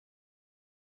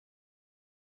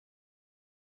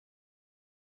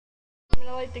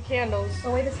gonna light the candles.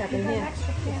 Oh, wait a second. There's an Here.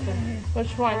 extra candle here.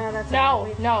 Which one? that's No, all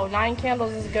right. no, 9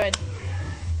 candles is good.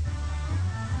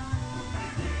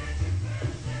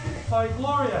 Hi,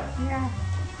 Gloria. Yeah.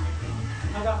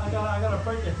 I got a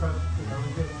birthday present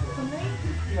for you. For me?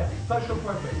 Yeah, special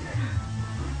birthday.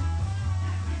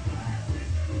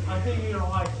 I think you're gonna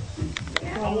like it.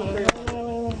 I won't say it.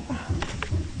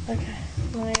 Okay.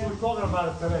 We were talking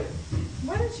about it today.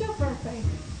 When is your birthday?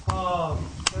 2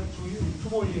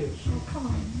 more years. Oh, come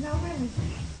on. No, when is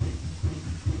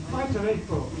it? Mine's in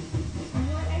April. I'm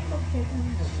not April kid,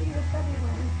 and she's a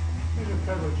February. She's in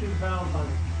February. She's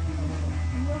Valentine's.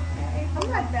 I'm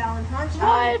not Valentine.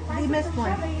 What? You missed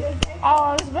one. Oh,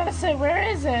 I was about to say, where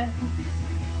is it?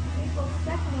 April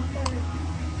 2nd or 3rd.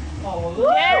 Oh, well,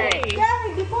 Gary!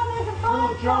 Gary, before there's a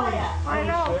little Joey. bonfire. I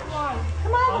know, 26. come on.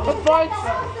 Come on, The let's fudge. set the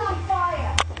house on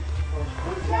fire.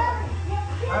 Gary, you have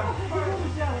candles for you.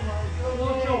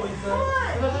 Little Joey. Come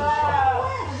on. This is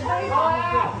Make a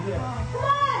wish. Yeah. Come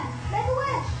on, make a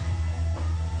wish.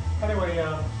 Anyway,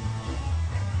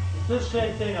 this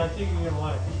same thing I think you're gonna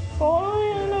like. Oh,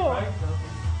 yeah, no. Right?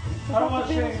 I don't want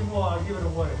to say anymore. I'll give it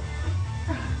away.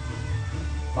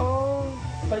 Oh.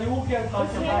 But you won't get it on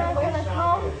your You're back. not gonna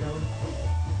come?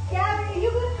 Gary, are you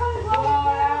going to come and roll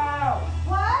it down?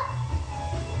 What?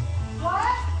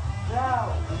 What? No.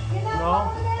 You're not No.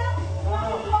 rolling it down? You want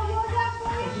me to blow yours out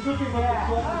for you? It's a good thing about the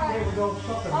collector's day we don't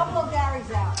suck it. I'll blow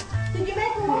Gary's out. Did you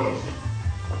make a wish?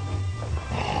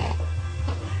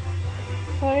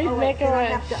 Let me make a then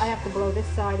I wish. have to blow this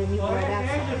side and you blow that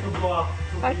side. And just a block.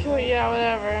 I can, yeah,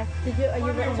 whatever. Are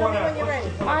you ready? Tell me when you're ready.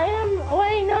 I am,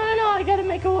 wait, no, I gotta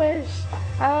make a wish.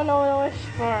 I don't know what to wish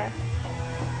for.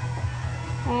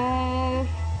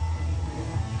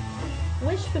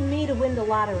 Wish for me to win the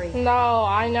lottery. No,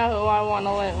 I know who I want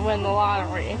to win the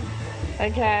lottery.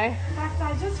 Okay? In fact,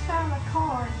 I just found a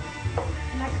card,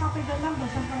 and I copied the numbers.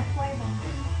 I'm going to play them.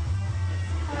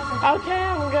 Okay,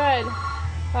 I'm good.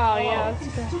 Oh, yeah, that's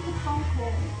These good. stupid phone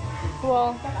calls.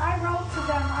 Well, But I wrote to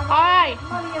them. I Alright.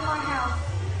 want money in my house.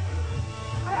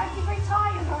 I can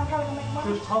retire, but I'm going to make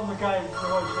money. Just tell the guy right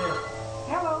there.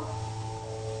 Hello.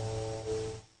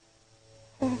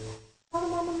 Tell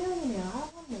them I'm a millionaire. I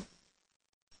want it.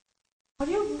 Are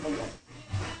you?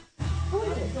 Who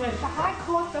is it? The High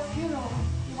Court of Funeral.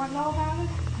 You want to know about it?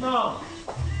 No.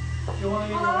 You want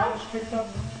to get your ass kicked up?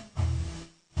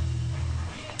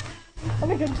 let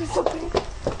me go do something.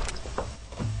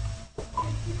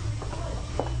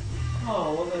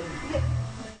 Oh, well then.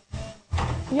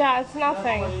 Yeah, it's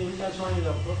nothing. That's why you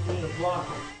need a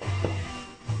blocker.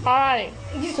 Alright,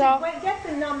 You so, should get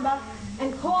the number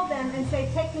and call them and say,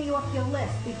 take me off your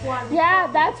list before I yeah,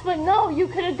 record that's what, no, you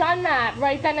could have done that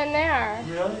right then and there.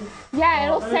 Really? Yeah,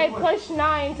 Oh, it'll let say me put- push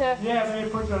 9 to, Yeah, then you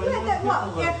put you on you. Yeah, that,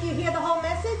 what? list. After you hear the whole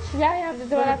message? yeah, you have to do it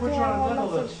Then after put you you have on a whole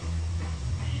another message.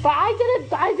 list. But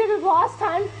I did it last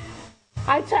time.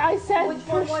 I said Which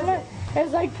one push was 9. It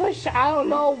was like push, I don't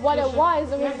know what it was.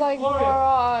 It was like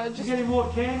for, You just get any more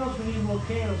candles? We need more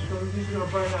candles because these are going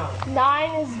to burn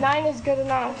out. 9 is good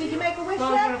enough. Did you make a wish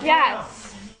No, yet? it's gonna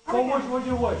Yes. burn out. What'd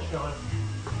you wish, Sean?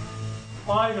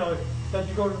 Oh, I know that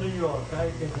you go to New York. I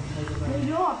can make it New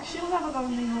York. She'll never go to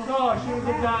New York. No, she would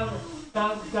get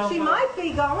down. She might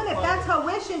be going if that's her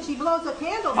wish and she blows her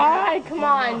candles out. Alright, come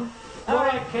on.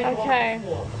 Okay.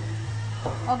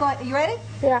 Oh, go ahead. You ready?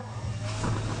 Yeah.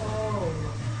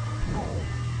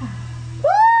 Woo!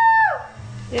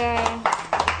 Yeah.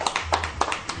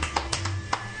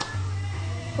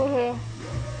 Woohoo.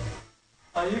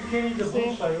 You can't eat the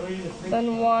blue side. You eat the pink.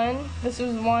 Then 1. This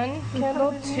was 1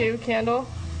 candle, 2 candle,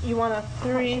 You want to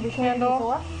 3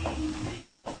 candle,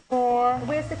 4,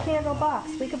 Where's the candle box?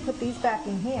 We can put these back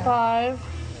in here. 5,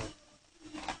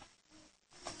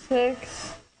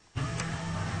 6,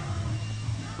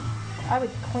 I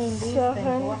would clean these 7,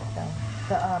 things off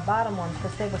though. The bottom ones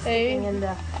because they were sticking 8, in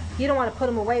the. You don't want to put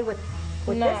them away with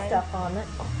this 9. stuff on it.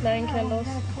 9 candles.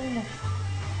 You gotta clean it.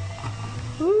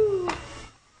 Woo.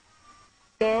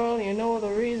 Girl, you know the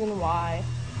reason why.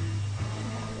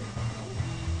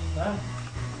 Huh?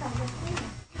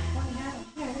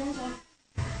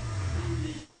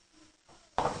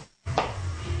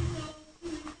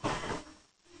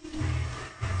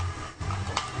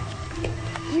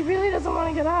 He really doesn't want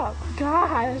to get up.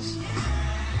 Gosh.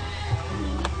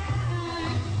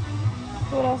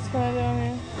 What else can I do on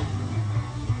here?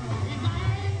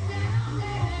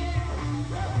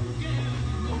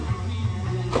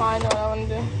 Oh, I know what I want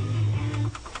to do.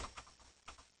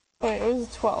 Wait, it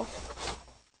was 12.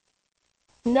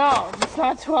 No, it's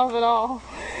not 12 at all.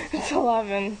 It's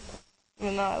 11.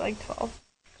 But no, I like 12.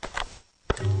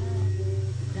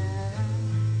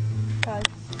 Guys.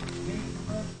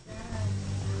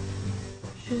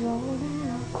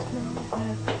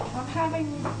 having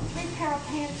 3 pair of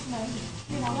pants made.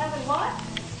 You know, having what?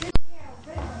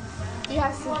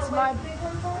 Yes, it's my.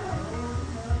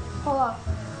 Hello.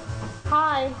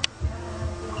 Hi.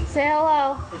 Say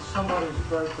hello. It's somebody's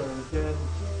birthday again.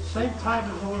 Same time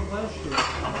as the one last year.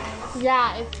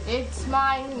 Yeah,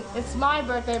 it's my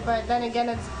birthday, but then again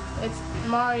it's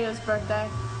Mario's birthday.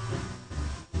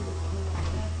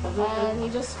 And he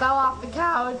just fell off the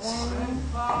couch.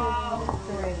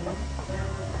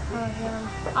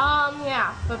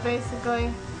 Yeah, but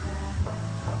basically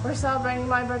we're celebrating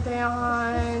my birthday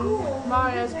on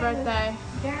Mario's birthday.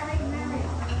 Gary married.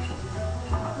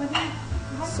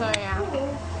 So yeah.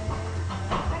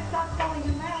 Let's not call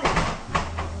you married.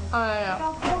 Oh yeah.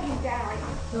 Don't call you Gary.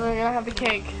 We're gonna have the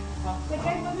cake. The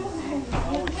cake was missing. I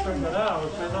always figured it out. I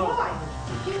said, no. Why?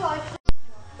 She likes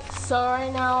So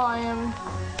right now I am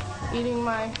eating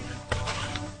my.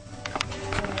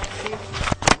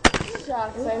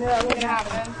 Shucks, I knew that was gonna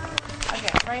happen.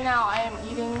 Okay, right now I am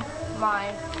eating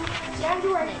my.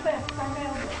 January 5th. I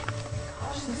mailed it.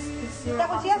 That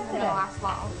was yesterday. Last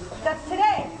long. That's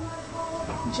today.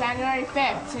 January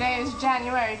 5th. Today is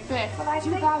January 5th, But I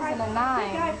think 2009.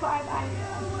 I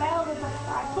mailed it.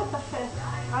 I put the 5th.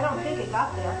 I don't think it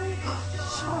got there.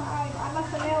 I must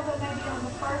have mailed it maybe on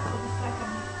the 1st or the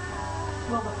 2nd.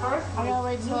 Well, the first I gotta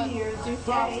wait was till New Year's it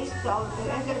Day, defrosts. so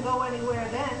it ain't gonna go anywhere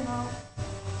then.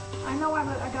 I know I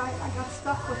got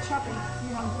stuck with Chubby,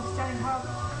 you know, just getting her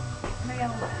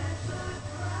mail.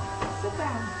 Sit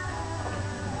down.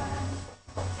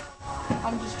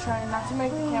 I'm just trying not to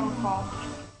make the camera fall.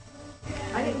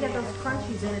 I didn't get those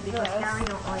crunchies in it because Yes. Gary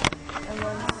don't like it. And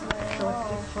then say, So it's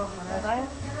just for us. right?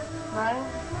 Right?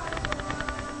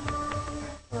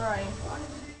 Right.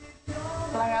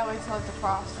 But I gotta wait till it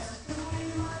defrosts.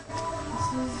 This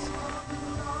is.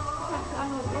 I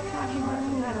was looking at him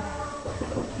running at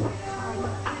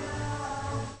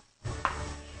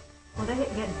Well,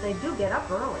 they do get up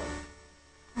early.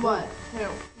 What? Who?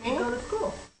 They Me? go to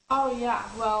school. Oh yeah,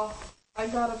 well, I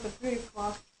got up at 3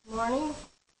 o'clock in the morning.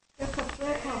 It's a 3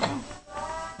 o'clock.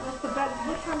 What's the bed?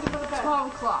 What time do you go to bed? 12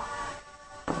 o'clock.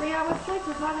 3 hours sleep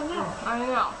is not enough. I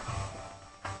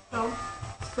know.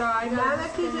 So I gotta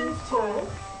just Monica's get in used to school. it.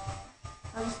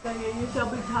 I just gotta get used to She'll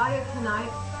be tired tonight.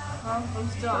 it. I'm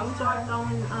She'll tired. start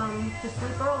going to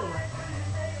sleep earlier.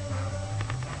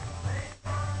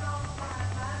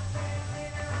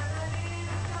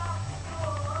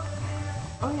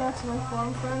 Oh yeah, to my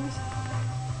foreign friends.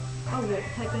 Oh,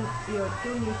 you're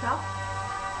doing yourself?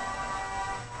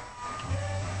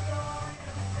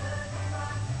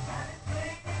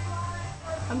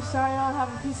 I'm sorry I don't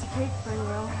have a piece of cake for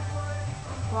you.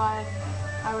 But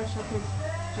I wish I could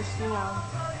just,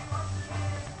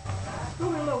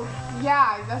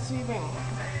 Yeah, that's what you think.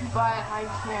 But I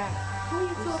can't.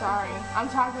 I'm sorry. I'm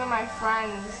talking to my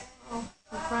friends.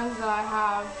 The friends that I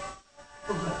have.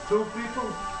 Was that 2 people?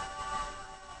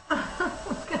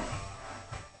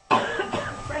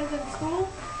 Friends in school?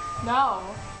 No.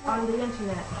 On the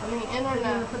internet. On the Are you gonna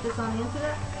internet. put this on the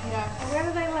internet? Yes. Where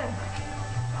do they live?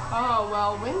 Oh,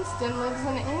 well, Winston lives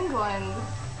in England.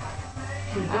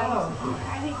 She does.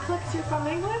 And he clicks you from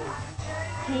England?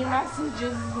 He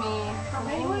messages me From from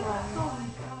England? England. Oh my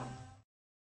God.